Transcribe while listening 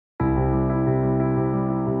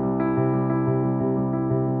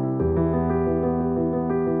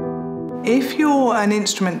If you're an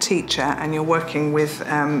instrument teacher and you're working with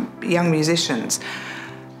young musicians,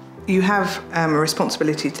 you have a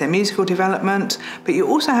responsibility to their musical development, but you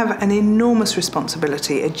also have an enormous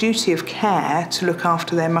responsibility, a duty of care to look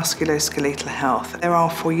after their musculoskeletal health. There are,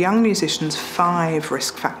 for young musicians, 5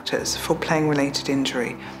 risk factors for playing-related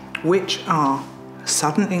injury, which are a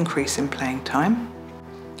sudden increase in playing time,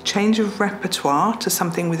 change of repertoire to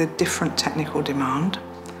something with a different technical demand,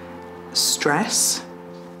 stress,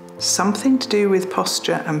 something to do with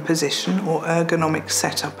posture and position or ergonomic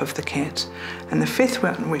setup of the kit. And the 5th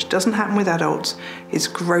one, which doesn't happen with adults, is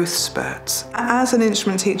growth spurts. As an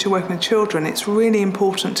instrument teacher working with children, it's really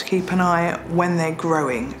important to keep an eye when they're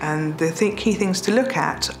growing. And the key things to look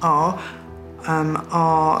at are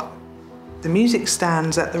the music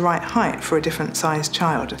stands at the right height for a different sized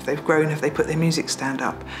child. If they've grown, if they put their music stand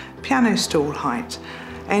up, piano stool height,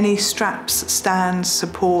 any straps, stands,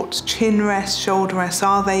 supports, chin rests, shoulder rests,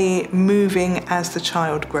 are they moving as the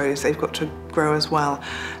child grows? They've got to grow as well.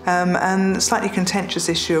 And the slightly contentious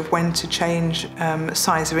issue of when to change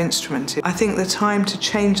size of instrument. I think the time to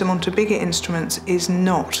change them onto bigger instruments is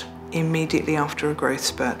not immediately after a growth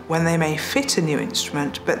spurt, when they may fit a new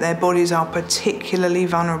instrument, but their bodies are particularly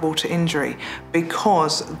vulnerable to injury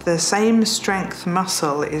because the same strength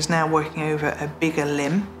muscle is now working over a bigger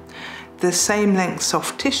limb. The same length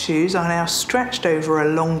soft tissues are now stretched over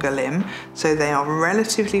a longer limb, so they are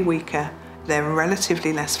relatively weaker, they're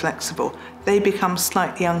relatively less flexible. They become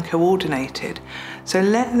slightly uncoordinated. So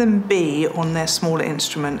let them be on their smaller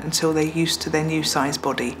instrument until they're used to their new size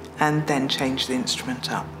body, and then change the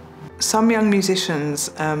instrument up. Some young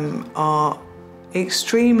musicians are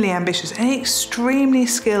extremely ambitious and extremely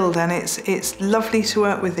skilled, and it's lovely to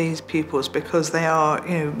work with these pupils because they are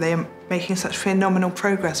making such phenomenal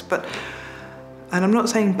progress. And I'm not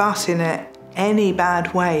saying but in any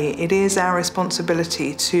bad way, it is our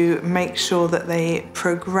responsibility to make sure that they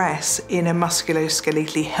progress in a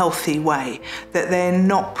musculoskeletally healthy way, that they're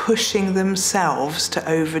not pushing themselves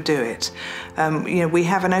to overdo it. We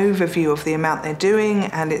have an overview of the amount they're doing,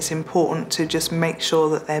 and it's important to just make sure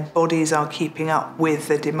that their bodies are keeping up with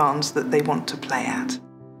the demands that they want to play at.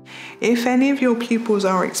 If any of your pupils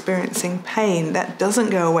are experiencing pain that doesn't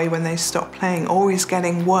go away when they stop playing or is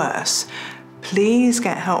getting worse, please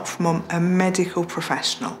get help from a medical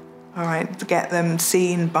professional. All right, get them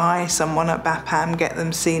seen by someone at BAPAM, get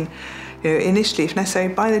them seen initially, if necessary,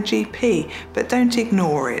 by the GP, but don't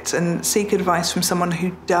ignore it and seek advice from someone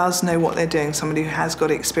who does know what they're doing, somebody who has got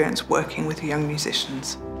experience working with young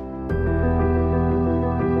musicians.